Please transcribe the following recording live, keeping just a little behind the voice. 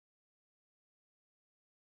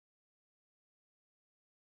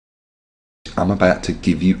I'm about to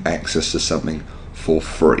give you access to something for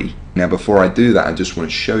free. Now before I do that, I just want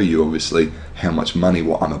to show you obviously how much money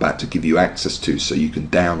what I'm about to give you access to so you can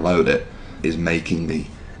download it is making me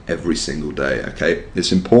every single day. Okay,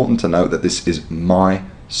 it's important to note that this is my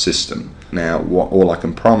system. Now all I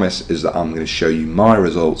can promise is that I'm going to show you my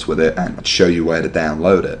results with it and show you where to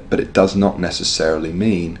download it, but it does not necessarily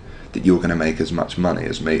mean that you're going to make as much money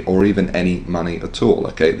as me or even any money at all.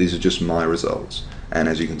 Okay, these are just my results, and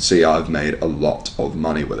as you can see, I've made a lot of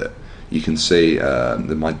money with it. You can see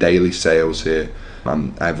my daily sales here.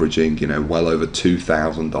 I'm averaging, well over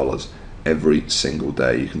 $2,000 every single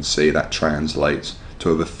day. You can see that translates to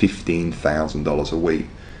over $15,000 a week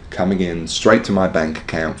coming in straight to my bank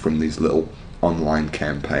account from these little online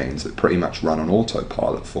campaigns that pretty much run on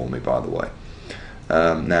autopilot for me, by the way.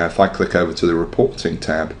 Now if I click over to the reporting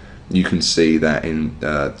tab, you can see that in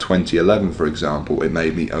 2011, for example, it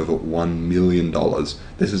made me over $1 million.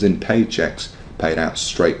 This is in paychecks paid out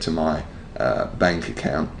straight to my bank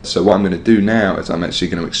account. So what I'm going to do now is I'm actually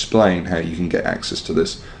going to explain how you can get access to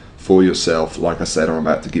this for yourself. Like I said, I'm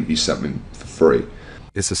about to give you something for free.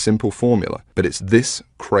 It's a simple formula, but it's this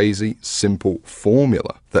crazy simple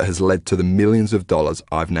formula that has led to the millions of dollars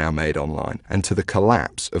I've now made online and to the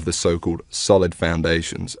collapse of the so-called solid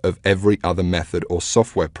foundations of every other method or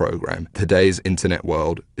software program today's internet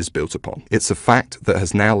world is built upon. It's a fact that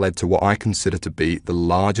has now led to what I consider to be the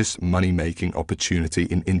largest money-making opportunity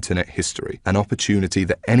in internet history, an opportunity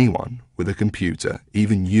that anyone with a computer,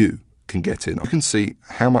 even you, can get in. You can see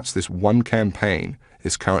how much this one campaign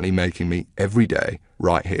is currently making me every day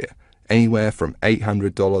right here, anywhere from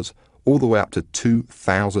 $800 all the way up to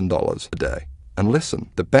 $2,000 a day. And listen,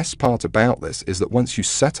 the best part about this is that once you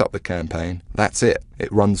set up the campaign, that's it.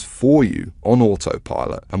 It runs for you on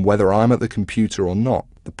autopilot, and whether I'm at the computer or not,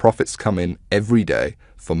 the profits come in every day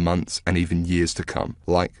for months and even years to come,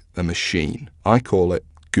 like a machine. I call it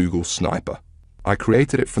Google Sniper. I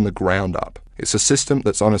created it from the ground up. It's a system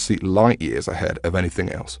that's honestly light years ahead of anything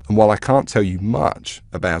else. And while I can't tell you much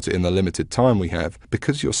about it in the limited time we have,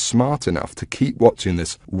 because you're smart enough to keep watching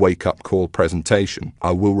this wake-up call presentation,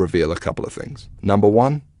 I will reveal a couple of things. Number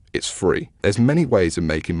one, it's free. There's many ways of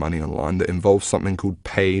making money online that involve something called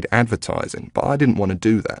paid advertising, but I didn't want to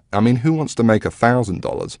do that. I mean, who wants to make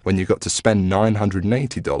 $1,000 when you got to spend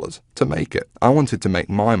 $980 to make it? I wanted to make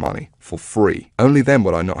my money for free. Only then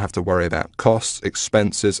would I not have to worry about costs,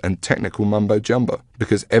 expenses, and technical mumbo-jumbo,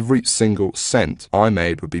 because every single cent I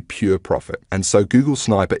made would be pure profit. And so Google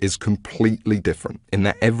Sniper is completely different in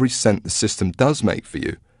that every cent the system does make for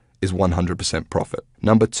you is 100% profit.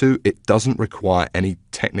 Number two, it doesn't require any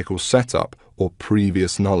technical setup or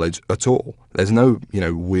previous knowledge at all. There's no,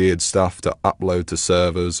 weird stuff to upload to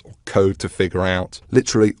servers or code to figure out.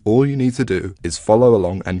 Literally, all you need to do is follow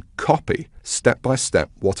along and copy step by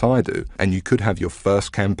step what I do, and you could have your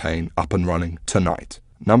first campaign up and running tonight.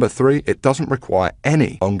 Number three, it doesn't require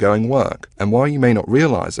any ongoing work. And while you may not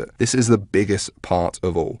realize it, this is the biggest part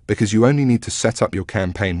of all, because you only need to set up your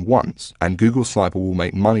campaign once, and Google Sniper will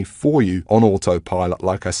make money for you on autopilot,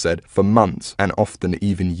 like I said, for months and often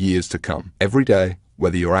even years to come. Every day,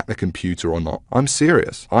 whether you're at the computer or not. I'm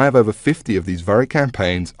serious. I have over 50 of these very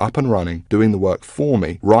campaigns up and running, doing the work for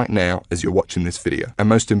me right now as you're watching this video. And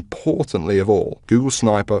most importantly of all, Google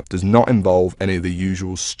Sniper does not involve any of the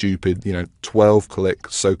usual stupid, 12-click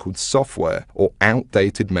so-called software or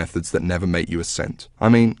outdated methods that never make you a cent. I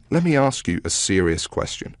mean, let me ask you a serious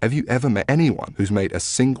question. Have you ever met anyone who's made a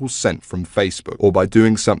single cent from Facebook or by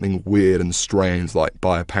doing something weird and strange, like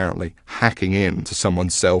by apparently hacking into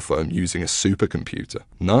someone's cell phone using a supercomputer?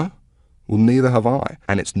 No? Well, neither have I.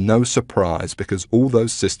 And it's no surprise, because all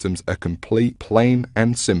those systems are complete, plain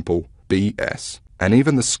and simple BS. And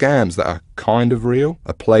even the scams that are kind of real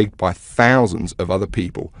are plagued by thousands of other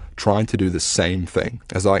people trying to do the same thing,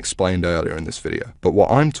 as I explained earlier in this video. But what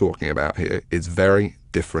I'm talking about here is very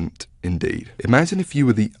different indeed. Imagine if you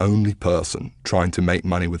were the only person trying to make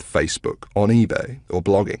money with Facebook, on eBay, or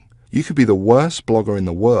blogging. You could be the worst blogger in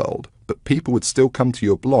the world, but people would still come to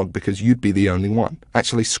your blog because you'd be the only one.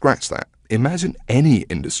 Actually, scratch that. Imagine any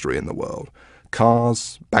industry in the world.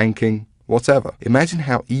 Cars, banking, whatever. Imagine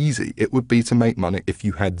how easy it would be to make money if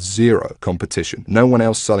you had zero competition. No one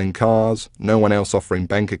else selling cars, no one else offering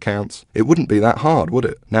bank accounts. It wouldn't be that hard, would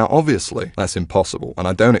it? Now, obviously, that's impossible, and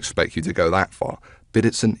I don't expect you to go that far. But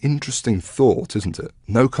it's an interesting thought, isn't it?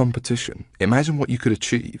 No competition. Imagine what you could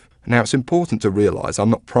achieve. Now, it's important to realize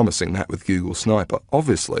I'm not promising that with Google Sniper.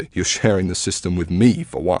 Obviously, you're sharing the system with me,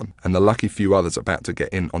 for one, and the lucky few others about to get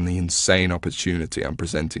in on the insane opportunity I'm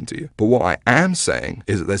presenting to you. But what I am saying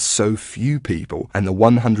is that there's so few people, and the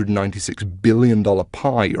 $196 billion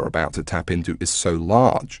pie you're about to tap into is so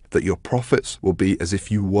large that your profits will be as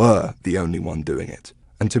if you were the only one doing it.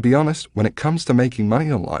 And to be honest, when it comes to making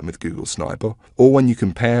money online with Google Sniper, or when you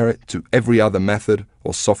compare it to every other method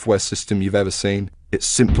or software system you've ever seen, it's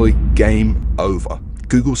simply game over.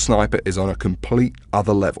 Google Sniper is on a complete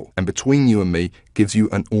other level, and between you and me gives you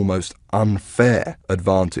an almost unfair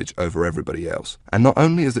advantage over everybody else. And not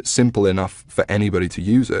only is it simple enough for anybody to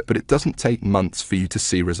use it, but it doesn't take months for you to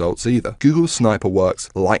see results either. Google Sniper works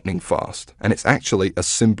lightning fast, and it's actually a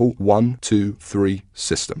simple 1, 2, 3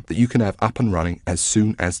 system that you can have up and running as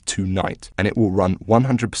soon as tonight, and it will run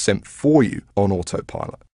 100% for you on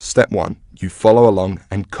Autopilot. Step 1, you follow along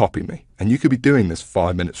and copy me, and you could be doing this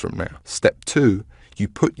 5 minutes from now. Step 2, you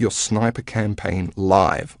put your sniper campaign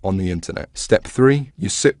live on the internet. Step 3, you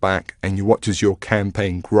sit back and you watch as your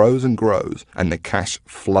campaign grows and grows and the cash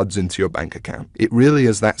floods into your bank account. It really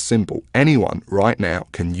is that simple. Anyone right now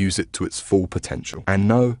can use it to its full potential. And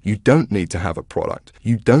no, you don't need to have a product.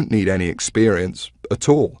 You don't need any experience at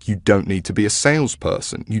all. You don't need to be a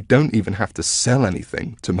salesperson. You don't even have to sell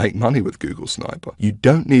anything to make money with Google Sniper. You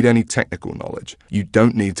don't need any technical knowledge. You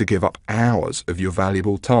don't need to give up hours of your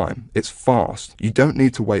valuable time. It's fast. You don't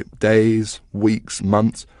need to wait days, weeks,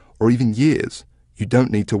 months, or even years. You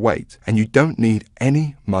don't need to wait, and you don't need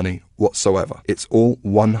any money whatsoever. It's all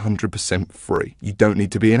 100% free. You don't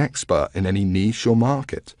need to be an expert in any niche or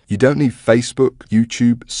market. You don't need Facebook,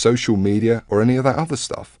 YouTube, social media, or any of that other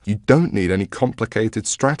stuff. You don't need any complicated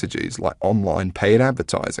strategies like online paid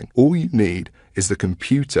advertising. All you need is the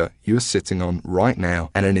computer you are sitting on right now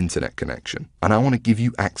and an internet connection. And I want to give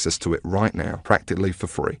you access to it right now, practically for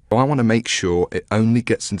free. So I want to make sure it only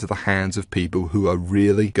gets into the hands of people who are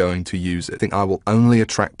really going to use it. I think I will only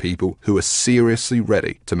attract people who are seriously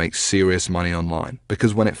ready to make serious money online.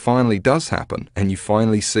 Because when it finally does happen, and you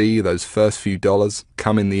finally see those first few dollars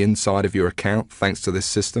come in the inside of your account thanks to this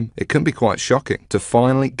system, it can be quite shocking to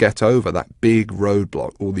finally get over that big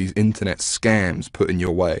roadblock, all these internet scams put in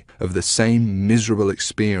your way, of the same miserable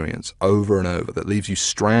experience over and over that leaves you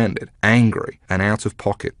stranded, angry, and out of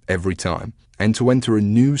pocket every time. And to enter a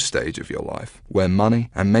new stage of your life where money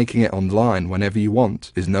and making it online whenever you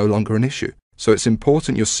want is no longer an issue. So it's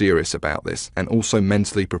important you're serious about this and also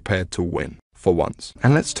mentally prepared to win. For once.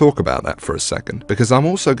 And let's talk about that for a second, because I'm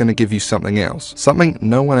also going to give you something else, something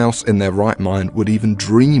no one else in their right mind would even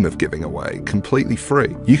dream of giving away, completely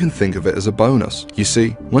free. You can think of it as a bonus. You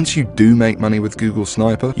see, once you do make money with Google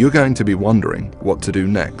Sniper, you're going to be wondering what to do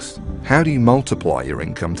next. How do you multiply your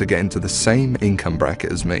income to get into the same income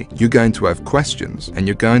bracket as me? You're going to have questions, and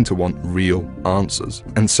you're going to want real answers.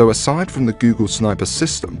 And so aside from the Google Sniper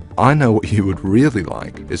system, I know what you would really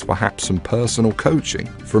like is perhaps some personal coaching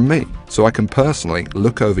from me, so I can personally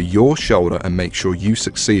look over your shoulder and make sure you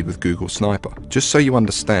succeed with Google Sniper. Just so you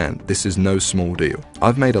understand, this is no small deal.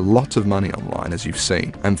 I've made a lot of money online, as you've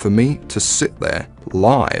seen, and for me to sit there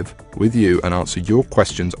live with you and answer your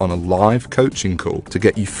questions on a live coaching call to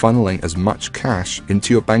get you funneling as much cash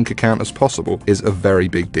into your bank account as possible is a very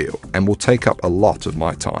big deal and will take up a lot of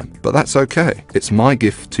my time. But that's okay. It's my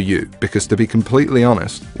gift to you, because to be completely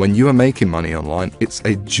honest, when you are making money online, it's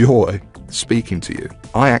a joy speaking to you.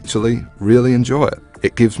 I actually really enjoy it.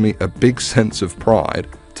 It gives me a big sense of pride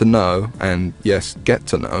to know, and yes, get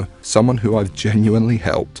to know, someone who I've genuinely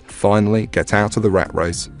helped finally get out of the rat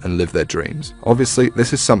race and live their dreams. Obviously,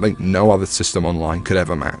 this is something no other system online could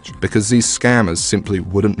ever match, because these scammers simply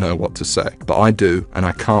wouldn't know what to say. But I do, and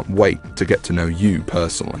I can't wait to get to know you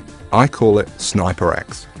personally. I call it Sniper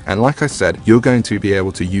X. And like I said, you're going to be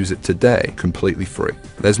able to use it today completely free.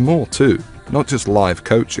 There's more too. Not just live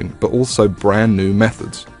coaching, but also brand new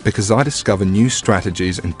methods. Because I discover new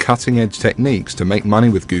strategies and cutting edge techniques to make money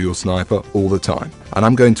with Google Sniper all the time. And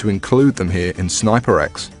I'm going to include them here in Sniper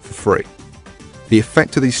X for free. The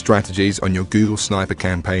effect of these strategies on your Google Sniper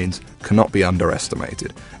campaigns cannot be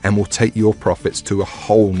underestimated and will take your profits to a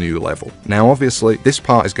whole new level. Now obviously, this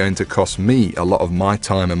part is going to cost me a lot of my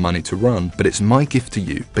time and money to run, but it's my gift to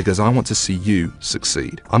you because I want to see you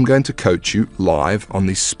succeed. I'm going to coach you live on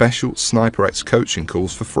these special Sniper X coaching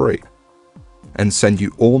calls for free and send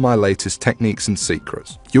you all my latest techniques and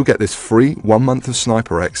secrets. You'll get this free 1 month of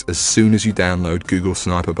Sniper X as soon as you download Google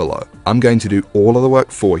Sniper below. I'm going to do all of the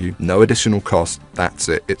work for you, no additional cost. That's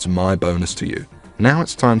it. It's my bonus to you. Now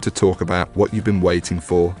it's time to talk about what you've been waiting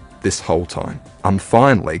for this whole time. I'm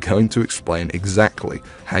finally going to explain exactly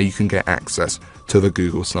how you can get access to the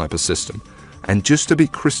Google Sniper system. And just to be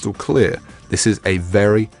crystal clear, this is a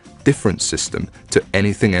very different system to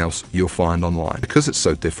anything else you'll find online. Because it's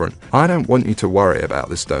so different, I don't want you to worry about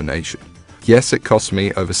this donation. Yes, it cost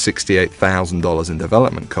me over $68,000 in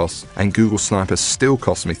development costs, and Google Sniper still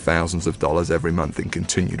costs me thousands of dollars every month in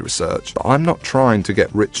continued research. But I'm not trying to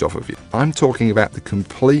get rich off of you. I'm talking about the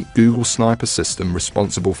complete Google Sniper system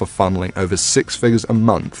responsible for funneling over 6 figures a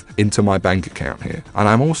month into my bank account here. And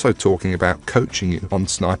I'm also talking about coaching you on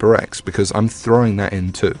Sniper X, because I'm throwing that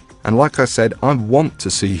in too. And like I said, I want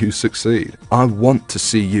to see you succeed. I want to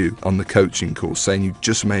see you on the coaching call saying you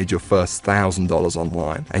just made your first $1,000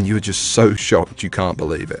 online and you were just so shocked you can't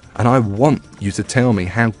believe it. And I want you to tell me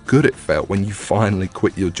how good it felt when you finally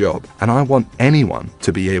quit your job. And I want anyone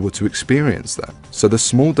to be able to experience that. So the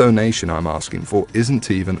small donation I'm asking for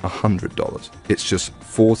isn't even $100. It's just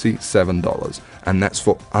 $47. And that's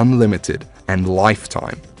for unlimited and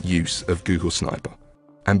lifetime use of Google Sniper.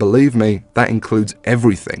 And believe me, that includes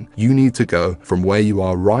everything you need to go from where you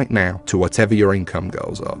are right now to whatever your income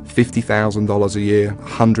goals are. $50,000 a year,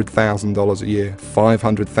 $100,000 a year,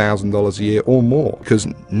 $500,000 a year or more. Because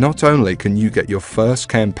not only can you get your first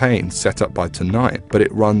campaign set up by tonight, but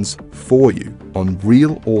it runs for you on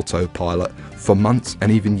real autopilot for months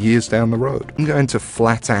and even years down the road. I'm going to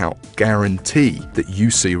flat out guarantee that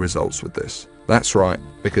you see results with this. That's right,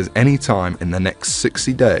 because anytime in the next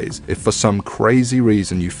 60 days, if for some crazy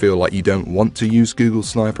reason you feel like you don't want to use Google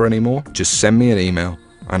Sniper anymore, just send me an email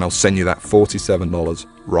and I'll send you that $47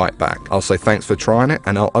 right back. I'll say thanks for trying it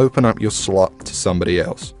and I'll open up your slot to somebody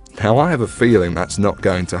else. Now I have a feeling that's not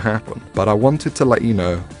going to happen, but I wanted to let you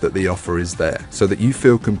know that the offer is there so that you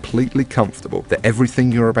feel completely comfortable that everything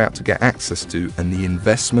you're about to get access to and the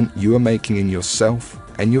investment you are making in yourself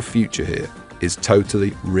and your future here is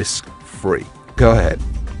totally risk-free. Go ahead,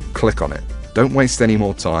 click on it. Don't waste any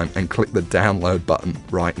more time and click the download button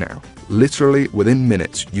right now. Literally within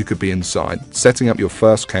minutes, you could be inside, setting up your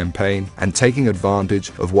first campaign and taking advantage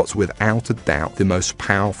of what's without a doubt the most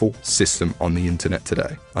powerful system on the internet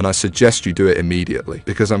today. And I suggest you do it immediately,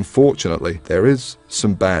 because unfortunately, there is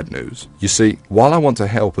some bad news. You see, while I want to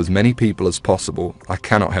help as many people as possible, I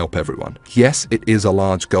cannot help everyone. Yes, it is a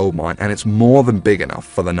large goldmine, and it's more than big enough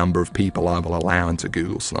for the number of people I will allow into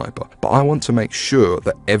Google Sniper. But I want to make sure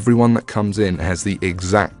that everyone that comes in has the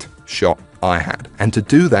exact shot I had. And to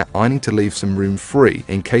do that, I need to leave some room free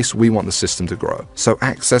in case we want the system to grow. So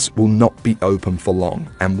access will not be open for long.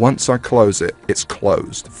 And once I close it, it's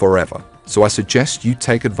closed forever. So I suggest you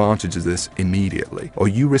take advantage of this immediately, or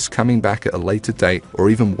you risk coming back at a later date or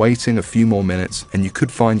even waiting a few more minutes and you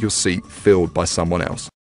could find your seat filled by someone else.